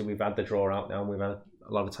we've had the draw out now, and we've had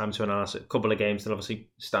a lot of time to analyse a couple of games that obviously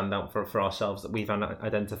stand out for ourselves that we've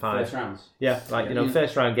identified. First rounds. Yeah,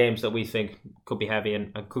 first round games that we think could be heavy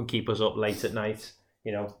and could keep us up late at night.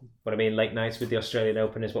 You know what I mean? Late nights with the Australian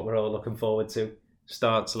Open is what we're all looking forward to.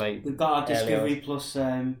 Starts late. We've got our Discovery Plus.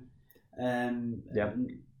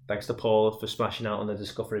 Thanks to Paul for splashing out on the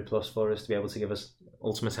Discovery Plus for us to be able to give us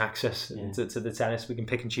ultimate access to the tennis. We can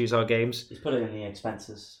pick and choose our games. He's put it in the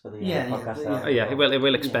expenses for the podcast. It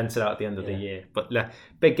will expense it out at the end of the year. But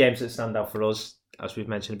big games that stand out for us, as we've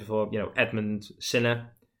mentioned before, Edmund Sinner,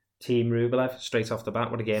 Team Rublev, straight off the bat.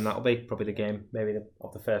 What a game that'll be. Probably the game maybe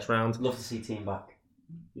of the first round. Love to see Team back.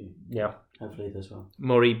 Yeah. Hopefully he does well.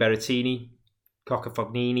 Murray, Berrettini,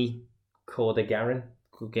 Coca-Fognini, Corda Garin,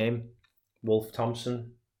 good game. Wolf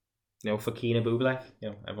Thompson, Fakina Bublik.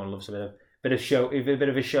 Everyone loves a bit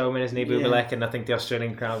of a showman, isn't he, Bublik? Yeah. And I think the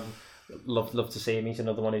Australian crowd love to see him. He's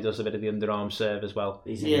another one who does a bit of the underarm serve as well.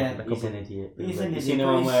 He's an idiot. You've seen the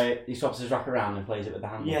one where he swaps his rack around and plays it with the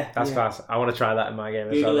handle? Yeah, that's fast. I want to try that in my game.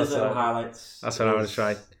 Google his little highlights. That's what I want to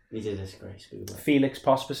try. He's a disgrace, Bublik. Felix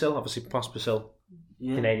Pospisil, obviously Pospisil,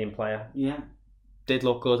 Canadian player. Yeah. Did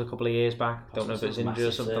look good a couple of years back. Don't know if it's injured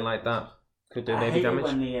or something like that. Could do maybe damage. I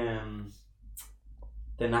hate it when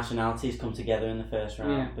the nationalities come together in the first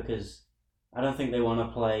round because I don't think they want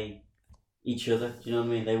to play each other. Do you know what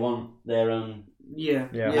I mean? They want their own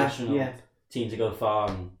national team to go far,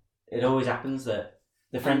 and it always happens that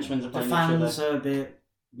the Frenchmen are playing each other. The fans are a bit.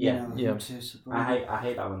 I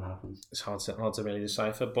hate that when that happens. It's hard to really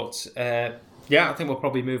decipher, but I think we'll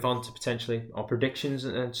probably move on to potentially our predictions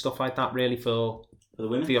and stuff like that. Really for the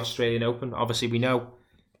women, the Australian Open. Obviously, we know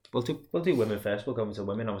we'll do women first. We'll go into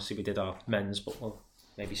women. Obviously, we did our men's, but we'll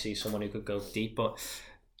maybe see someone who could go deep. But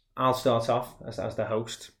I'll start off as the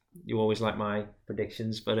host. You always like my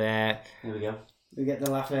predictions, but here we go. We get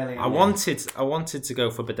the laugh early. I wanted to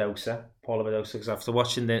go for Paula Badosa, because after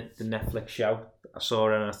watching the Netflix show, I saw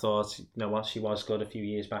her and I thought, you know what, she was good a few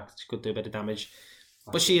years back. She could do a bit of damage.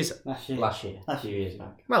 But she is last year, a few years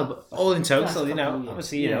back. Well, but all in total,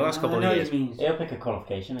 obviously, last couple of years. He'll pick a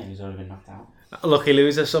qualification and he's already been knocked out. A lucky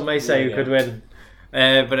loser, some may say, who could win.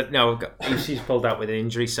 But no, she's pulled out with an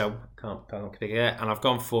injury, so can't pick her. And I've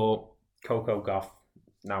gone for Coco Gauff.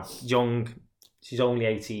 Now, young, she's only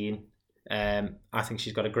 18. I think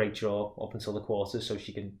she's got a great draw up until the quarters, so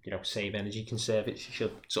she can, save energy, conserve it. She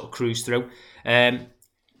should sort of cruise through.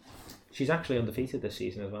 She's actually undefeated this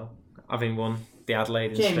season as well, having won the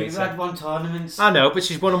Adelaide in straight sets. You've had one tournament. I know, but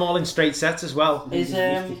she's won them all in straight sets as well.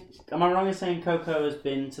 Am I wrong in saying Coco has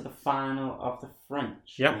been to the final of the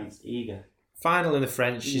French against Iga? Final in the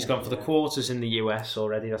French. She's gone for the quarters in the US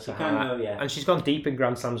already. That's a highlight. And she's gone deep in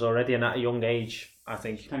Grand Slams already, and at a young age, I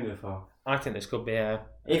think. She can go far. I think this could be a...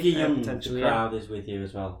 If you're young, the crowd is with you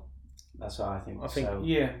as well. That's what I think.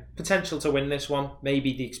 Potential to win this one.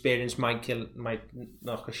 Maybe the experience might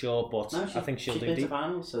knock her short, but I think she'll do deep. She's been to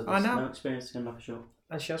finals, so there's no experience to knock her short.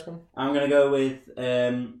 And she has one. I'm going to go with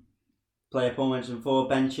player Paul mentioned before,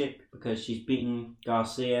 Bencic, because she's beaten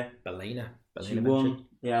Garcia. Belina She won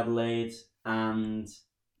the Adelaide, and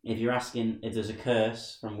if you're asking if there's a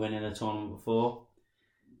curse from winning a tournament before,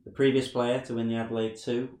 the previous player to win the Adelaide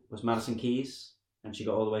 2 was Madison Keys, and she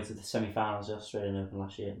got all the way to the semi-finals of the Australian Open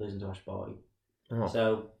last year, losing to Ash Barty. Oh.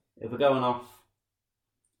 So, if we're going off,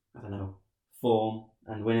 form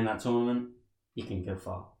and winning that tournament, you can go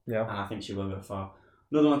far. Yeah. And I think she will go far.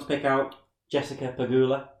 Another one to pick out, Jessica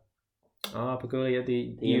Pegula. Pegula,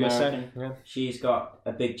 the USA. American. Yeah. She's got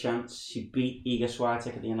a big chance. She beat Iga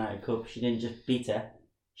Swiatek at the United Cup. She didn't just beat her,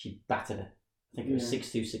 she battered her. I think it was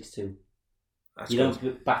 6-2, 6-2. You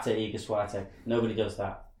don't batter Iga Swiatek. Nobody does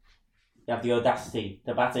that. You have the audacity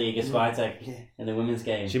to batter Iga Swiatek in the women's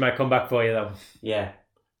game. She might come back for you though. Yeah,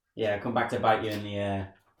 come back to bite you in the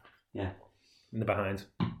in the behind.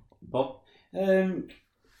 Bob? There's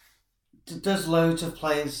loads of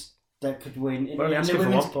players that could win. We're asking for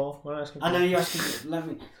one, Paul. I know you're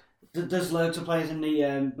asking. There's loads of players in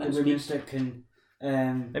the women's that can.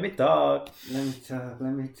 Let me talk.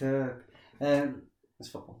 It's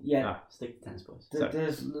football. Yeah. Stick to tennis, boys.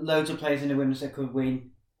 There's loads of players in the women's that could win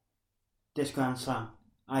this Grand Slam.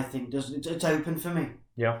 I think it's open for me.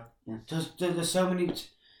 Yeah. There's so many,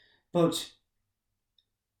 but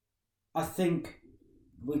I think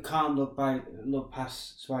we can't look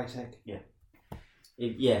past Swiatek.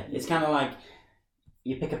 It's kind of like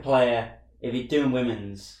you pick a player. If you're doing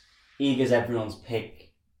women's, Iga's everyone's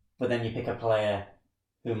pick, but then you pick a player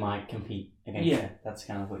who might compete against her. That's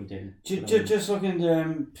kind of what you're doing. Just looking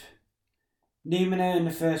at Nieminer in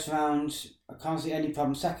the first round, I can't see any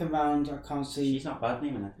problem. Second round, I can't see. She's not bad,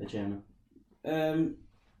 Nieminer, the German.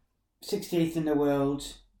 60th in the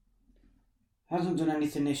world. Hasn't done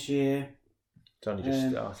anything this year. It's only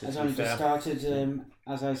just started. Has only just started,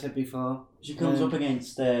 as I said before. She comes up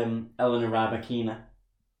against Elena Rybakina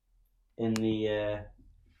in the.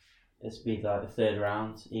 It's be like the third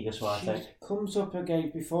round. Iga Swiatek. She comes up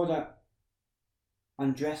against before that.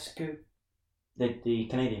 Andreescu. The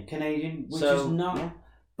Canadian, which is not,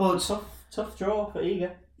 but tough draw for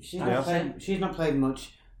Iga. She's not played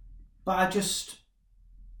much, but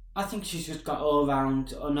I think she's just got an all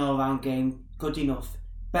round game good enough,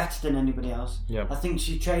 better than anybody else. Yeah. I think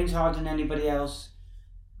she trains harder than anybody else.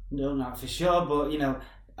 No, not for sure, but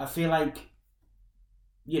I feel like,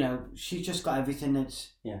 she's just got everything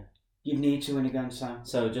that's. Yeah. you need to win a Grand Slam.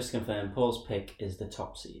 So just to confirm, Paul's pick is the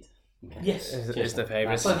top seed. Okay. Yes. Is the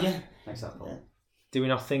favourite. Well, yeah. Thanks, that Paul. Do we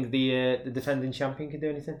not think the defending champion can do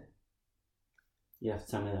anything? You have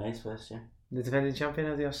to tell me the race first, yeah. The defending champion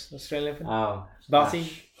of the Australian Open? Oh,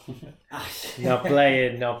 Barty? Not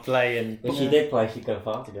playing. If she did play, she'd go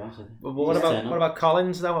far, to be honest with you. But what about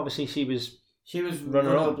Collins though? Obviously she was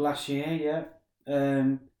runner up last year,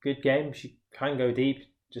 yeah. Good game. She can go deep.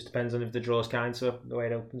 Just depends on if the draw's kind, so the way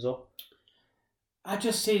it opens up. I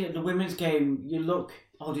just see that the women's game, you look,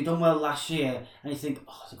 they done well last year, and you think,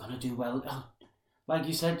 they're going to do well. Oh, like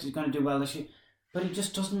you said, they're going to do well this year. But it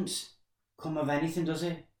just doesn't come of anything, does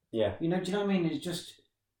it? Yeah. Do you know what I mean? It's just,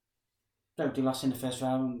 they lost in the first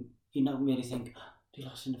round. You don't really think, they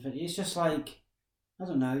lost in the first. It's just like, I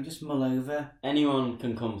don't know, just mull over. Anyone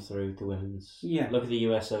can come through the women's. Yeah. Look at the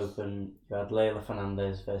US Open. You had Leila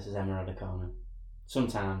Fernandez versus Emma Raducanu.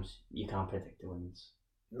 Sometimes you can't predict the women's.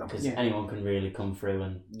 Because anyone can really come through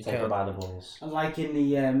and take her by the balls. Like in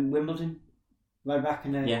the Wimbledon, right back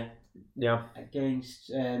in the... Yeah. Against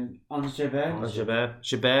Ons Jabeur.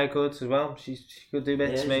 Jabeur good as well. She could do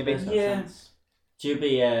bits maybe. Yeah. Do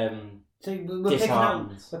be so we're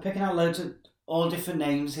picking out loads of all different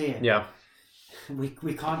names here. Yeah.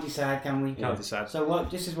 We can't decide, can we? Can't decide. So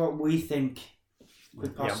this is what we think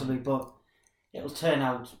could possibly, but it'll turn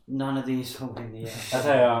out none of these will win the year. I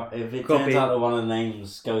tell you, if it turns out that one of the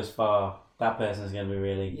names goes far, that person's going to be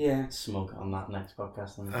really smug on that next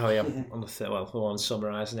podcast. Oh yeah, on the one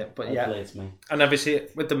summarising it, but hopefully it's me. And obviously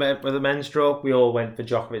with the men's draw, we all went for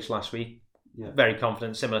Djokovic last week. Yeah. Very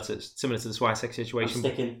confident, similar to the Swiatek situation.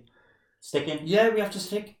 I'm sticking. Yeah, we have to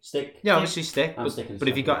stick. Yeah, obviously stick. But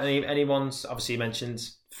if you got anyone's, obviously you mentioned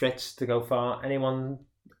Fritz to go far. Anyone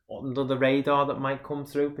under the radar that might come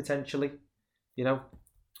through potentially?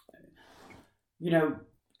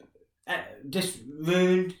 This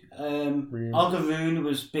Rune, Olga Rune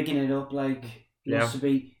was bigging it up like he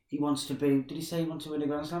wants to be. Did he say he wants to win a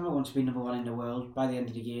Grand Slam or wants to be number one in the world by the end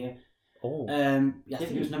of the year? Oh, I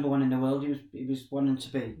think he was number one in the world. He was wanting to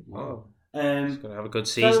be. Oh, he's going to have a good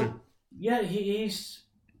season. So, yeah, he's.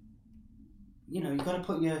 You've got to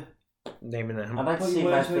put your name in there. I'd like to see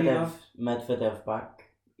Medvedev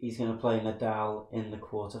back. He's going to play Nadal in the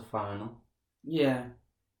quarter-final. Yeah,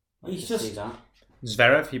 he's just see that.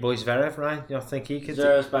 Zverev, your boy Zverev, right? You think he could?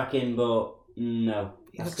 Zverev's back in, but no.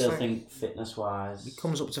 I still think fitness-wise, he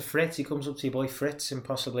comes up to Fritz. He comes up to your boy Fritz, and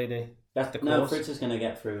possibly the course. No, Fritz is going to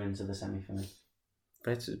get through into the semi-final.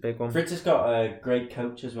 Fritz is a big one. Fritz has got a great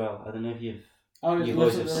coach as well. I don't know if you've.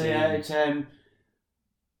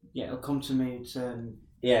 It'll come to me. It's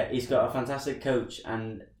he's got a fantastic coach,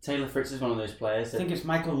 and Taylor Fritz is one of those players. I think it's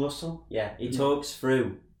Michael Russell. Yeah, he talks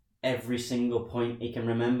through every single point. He can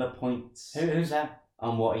remember points. Who's that?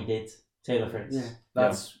 On what he did, Taylor Fritz.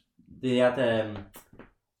 Yeah, they had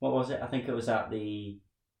what was it? I think it was at the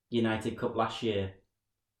United Cup last year,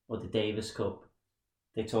 or the Davis Cup.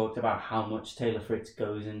 They talked about how much Taylor Fritz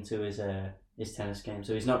goes into his tennis game.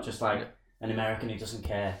 So he's not just like an American who doesn't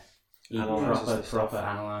care. He proper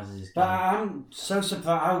analyses his game. But I'm so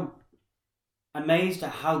surprised, amazed at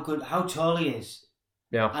how tall he is.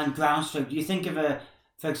 Yeah. And ground stroke. Do you think of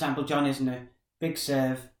for example, John Isner, big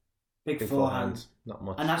serve, big forehand, not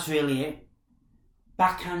much, and that's really it.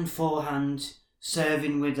 Backhand, forehand,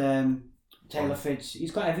 serving with Taylor Fritz.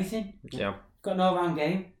 He's got everything. Yeah. Got an all-round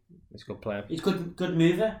game. He's a good player. He's good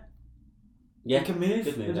mover. Yeah, he can move.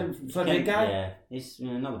 Good mover. For a big guy. Yeah, he's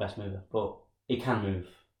not the best mover, but he can move.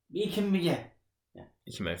 He can, yeah.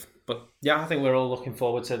 He can move. But yeah, I think we're all looking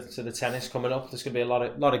forward to the tennis coming up. There's going to be a lot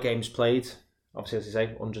of games played. Obviously, as you say,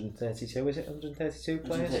 132, is it? 132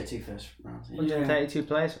 players? 132 first round. 132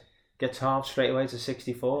 players. Gets halved straight away to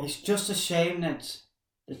 64. It's just a shame that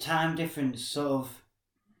the time difference sort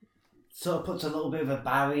of puts a little bit of a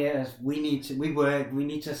barrier as we need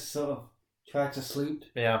to sort of try to sleep.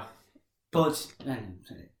 Yeah. But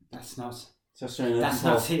that's not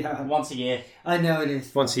it. Once a year. I know it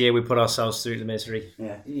is. Once a year we put ourselves through the misery.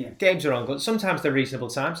 Yeah. Games are on good. Sometimes they're reasonable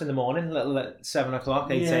times in the morning, little at 7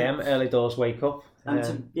 o'clock, 8 a.m, early doors wake up.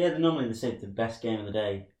 And they're normally the best game of the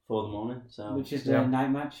day for the morning. So which is the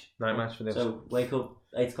night match. Night match for this. So wake up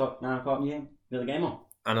 8 o'clock, 9 o'clock, get the game on.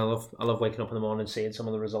 And I love waking up in the morning, seeing some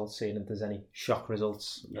of the results, seeing if there's any shock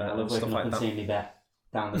results. I love waking up and seeing me bet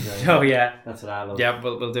down the drain. Oh yeah, that's what I love. Yeah,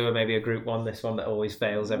 we'll do maybe a group one. This one that always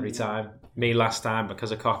fails every time. Me last time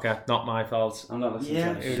because of Cocker, not my fault. I'm not listening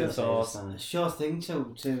to who'd have thought? A sure thing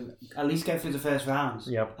to at least get through the first rounds.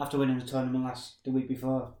 Yep. After winning the tournament the week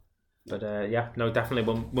before. But definitely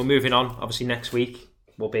we're moving on. Obviously next week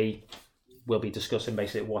will be we'll be discussing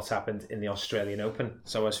basically what's happened in the Australian Open.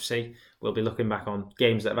 So as we say, we'll be looking back on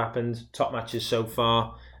games that have happened, top matches so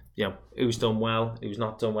far, who's done well, who's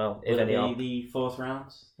not done well. Will it be the fourth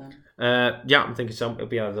rounds then? Yeah, I'm thinking so. It'll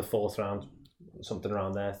be either the fourth round, something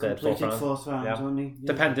around there, third, Completed fourth round. rounds only.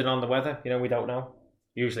 Yeah. Depending on the weather, we don't know.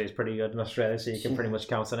 Usually it's pretty good in Australia, so you can pretty much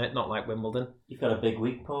count on it, not like Wimbledon. You've got a big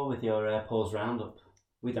week, Paul, with your Paul's Roundup.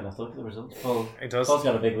 We don't have to look at the results. Paul's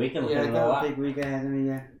got a big week. Got a big week ahead of me,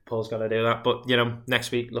 yeah. Paul's got to do that. But,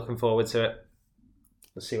 next week, looking forward to it.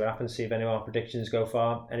 Let's see what happens, see if any of our predictions go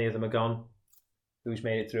far. Any of them are gone. Who's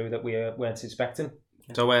made it through that we weren't expecting.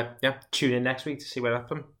 Yeah. So, tune in next week to see what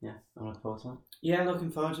happens. Yeah, I'm looking forward to that. Yeah,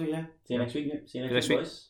 looking forward to it, yeah. See you next week. See you next week, boys.